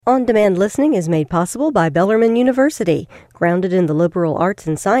On-demand listening is made possible by Bellarmine University. Grounded in the liberal arts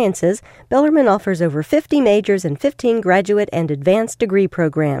and sciences, Bellarmine offers over 50 majors and 15 graduate and advanced degree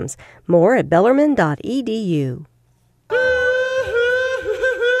programs. More at bellarmine.edu.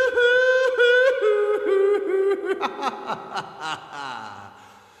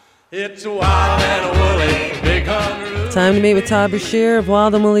 It's Wild and Woolly, big hungry. Time to meet with Todd Brashear of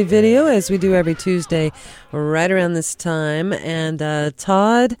Wild and Woolly Video, as we do every Tuesday right around this time. And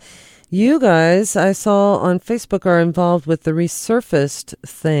Todd, you guys, I saw on Facebook, are involved with the Resurfaced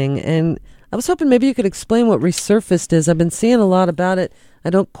thing. And I was hoping maybe you could explain what Resurfaced is. I've been seeing a lot about it. I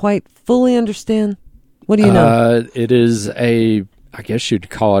don't quite fully understand. What do you know? It is I guess you'd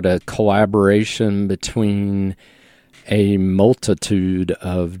call it a collaboration between a multitude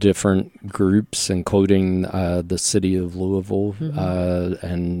of different groups, including the city of Louisville,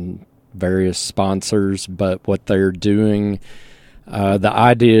 and various sponsors. But what they're doing, the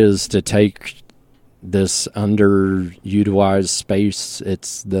idea is to take this underutilized space.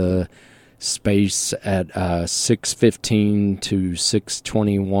 It's the space at 615 to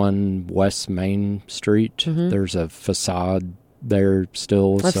 621 West Main Street. There's a facade there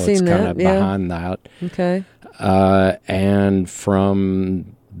still, I've so seen it's kind of that, behind that. Okay. And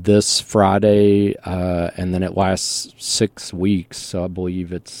from this Friday, and then it lasts 6 weeks, so I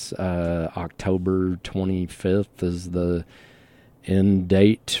believe it's October 25th is the end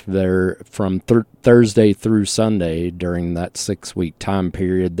date. There from Thursday through Sunday during that 6-week time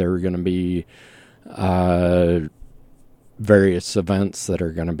period, there are going to be various events that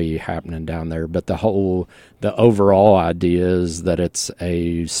are going to be happening down there. But the overall idea is that it's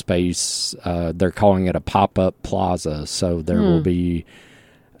a space, they're calling it a pop-up plaza. So there will be,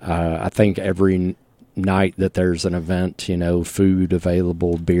 I think every night that there's an event, food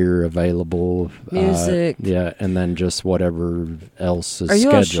available, beer available. Music. And then just whatever else is scheduled. Are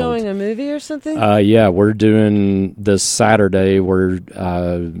you all showing a movie or something? Yeah, we're doing this Saturday. We're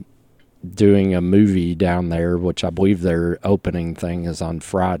doing a movie down there, which I believe their opening thing is on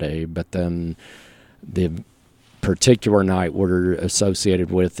Friday, but then the particular night we're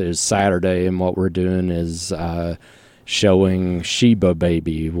associated with is Saturday, and what we're doing is showing Sheba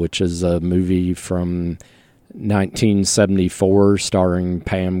Baby, which is a movie from 1974 starring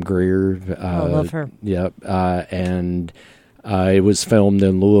Pam Grier. I love her. Yep. And it was filmed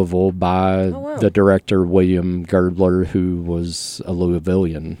in Louisville by the director William Girdler, who was a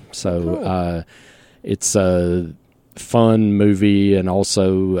Louisvillian. So it's a fun movie, and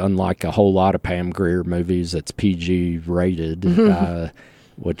also, unlike a whole lot of Pam Grier movies, it's PG rated,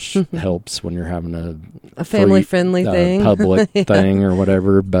 which helps when you're having a family-friendly thing, public thing or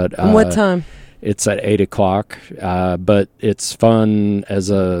whatever. But what time? It's at 8:00. But it's fun as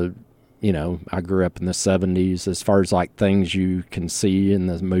a I grew up in the 70s. As far as like things you can see in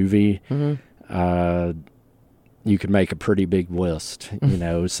the movie, you could make a pretty big list,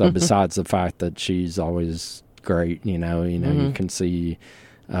 So besides the fact that she's always great, you can see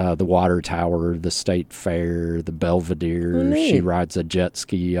the water tower, the state fair, the Belvedere. She rides a jet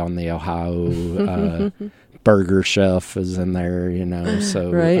ski on the Ohio. Burger Chef is in there, so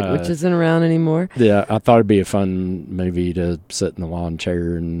right, which isn't around anymore. Yeah, I thought it'd be a fun movie to sit in the lawn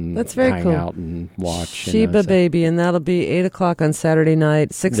chair and hang out and watch. Sheba Baby, and that'll be 8:00 on Saturday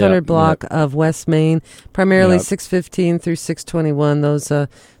night, 600 block of West Main, primarily 615 through 621.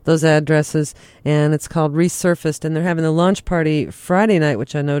 Those addresses, and it's called Resurfaced, and they're having the launch party Friday night,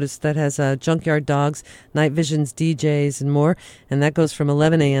 which I noticed that has Junkyard Dogs, Night Visions, DJs, and more, and that goes from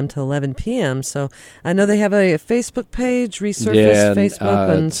 11 a.m. to 11 p.m. So I know they have a Facebook page, Resurfaced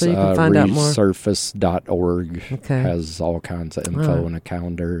Facebook, and so you can find out more. Resurface.org has all kinds of info and a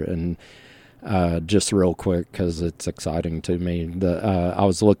calendar, and just real quick, because it's exciting to me, I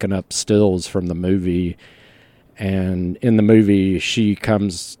was looking up stills from the movie. And in the movie, Sheba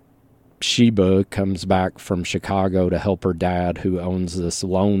comes back from Chicago to help her dad, who owns this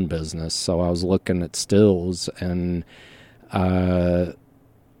loan business. So I was looking at stills, and the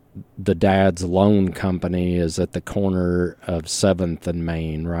dad's loan company is at the corner of 7th and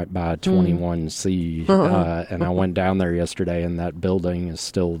Main, right by 21C. And I went down there yesterday, and that building is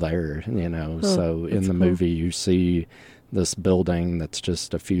still there, So in the movie, you see this building that's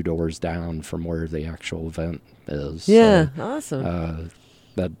just a few doors down from where the actual event is. Yeah, so, awesome.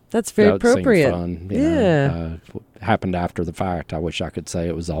 That's very appropriate. Fun, happened after the fact. I wish I could say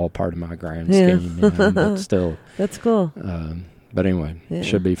it was all part of my grand scheme, but still. That's cool. But anyway, it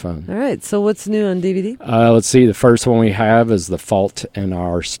should be fun. All right, so what's new on DVD? Let's see. The first one we have is The Fault in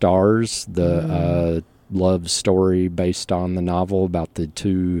Our Stars, the love story based on the novel about the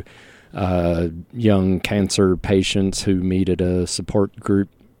two young cancer patients who meet at a support group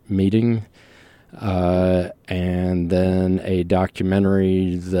meeting. And then a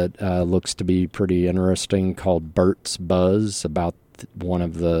documentary that looks to be pretty interesting called Burt's Buzz, about one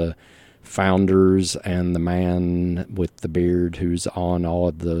of the founders and the man with the beard who's on all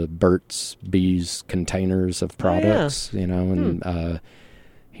of the Burt's Bees containers of products, you know, and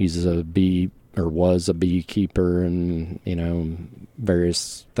he's a bee, or was a beekeeper, and, you know,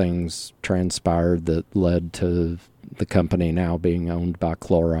 various things transpired that led to the company now being owned by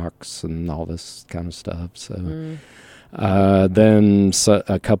Clorox and all this kind of stuff. So then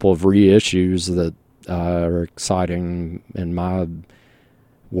a couple of reissues that are exciting in my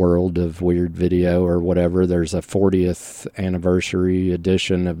world of weird video or whatever. There's a 40th anniversary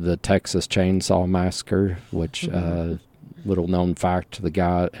edition of the Texas Chainsaw Massacre, which little known fact, the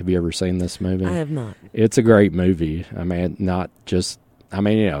guy, have you ever seen this movie? I have not. It's a great movie. I mean, not just, I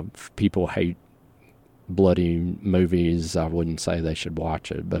mean, you know, if people hate bloody movies, I wouldn't say they should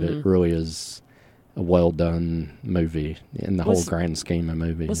watch it, but it really is a well-done movie in the whole grand scheme of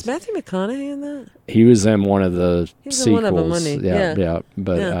movies. Was Matthew McConaughey in that? He was in one of the sequels. In one of them, wasn't he? Yeah.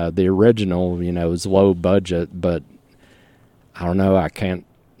 But the original, you know, is low budget, but I don't know,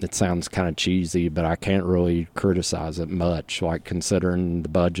 it sounds kind of cheesy, but I can't really criticize it much, like considering the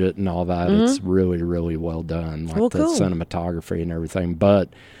budget and all that. It's really, really well done, like the cinematography and everything. But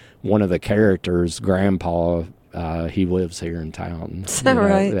one of the characters, Grandpa, he lives here in town. Is that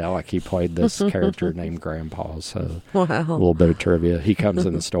right? Yeah, like he played this character named Grandpa. So wow. A little bit of trivia. He comes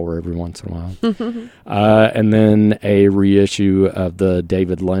in the store every once in a while. And then a reissue of the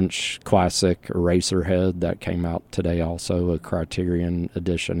David Lynch classic Eraserhead that came out today, also a Criterion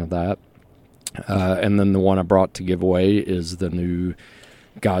edition of that. And then the one I brought to give away is the new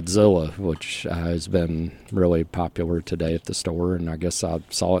Godzilla, which has been really popular today at the store, and I guess I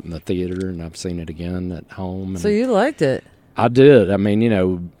saw it in the theater, and I've seen it again at home. So you liked it? I did. I mean, you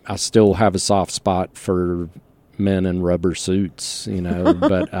know, I still have a soft spot for men in rubber suits, you know,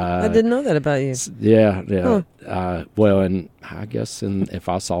 but I didn't know that about you. Yeah. Well, and I guess if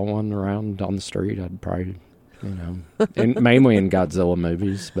I saw one around on the street, I'd probably, you know, mainly in Godzilla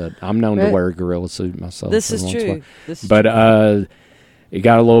movies, but I'm known to wear a gorilla suit myself. This is true. It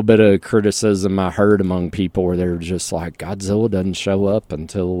got a little bit of criticism I heard among people where they were just like, Godzilla doesn't show up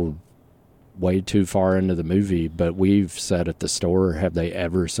until way too far into the movie. But we've said at the store, have they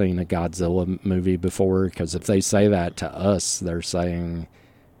ever seen a Godzilla movie before? Because if they say that to us, they're saying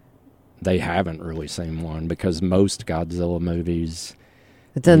they haven't really seen one, because most Godzilla movies,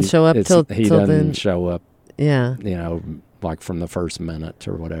 it doesn't show up till he doesn't show up. Yeah, you know, like from the first minute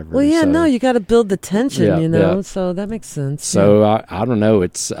or whatever. Well, yeah, no, you got to build the tension, you know, so that makes sense. So I don't know,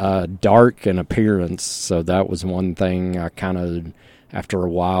 it's dark in appearance, so that was one thing I kind of, after a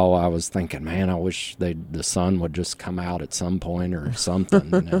while, I was thinking, man, I wish the sun would just come out at some point or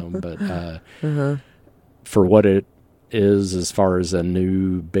something, you know, but for what it is, as far as a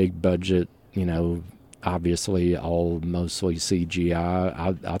new big budget, you know, obviously all mostly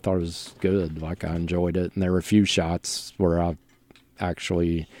CGI. I thought it was good. Like, I enjoyed it. And there were a few shots where I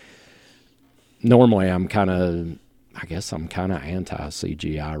actually, normally I'm kind of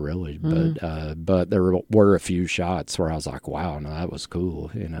anti-CGI really, but there were a few shots where I was like, wow, no, that was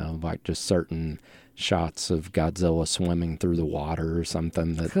cool. You know, like just certain shots of Godzilla swimming through the water or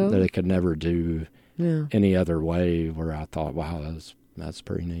something that they could never do any other way, where I thought, wow, that's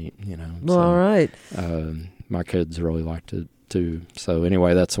pretty neat, you know. Well, all right. My kids really liked it too. So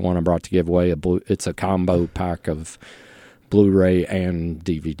anyway, that's the one I brought to give away. It's a combo pack of Blu-ray and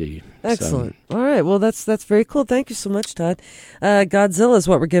DVD. Excellent. So. All right. Well, that's very cool. Thank you so much, Todd. Godzilla is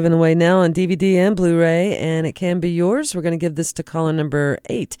what we're giving away now on DVD and Blu-ray, and it can be yours. We're going to give this to caller number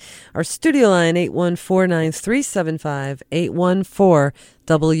 8. Our studio line, 814-9375-814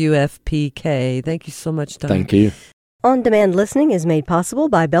 WFPK. Thank you so much, Todd. Thank you. On-demand listening is made possible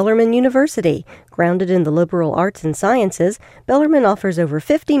by Bellarmine University. Grounded in the liberal arts and sciences, Bellarmine offers over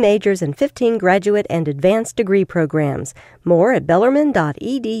 50 majors and 15 graduate and advanced degree programs. More at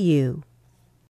bellarmine.edu.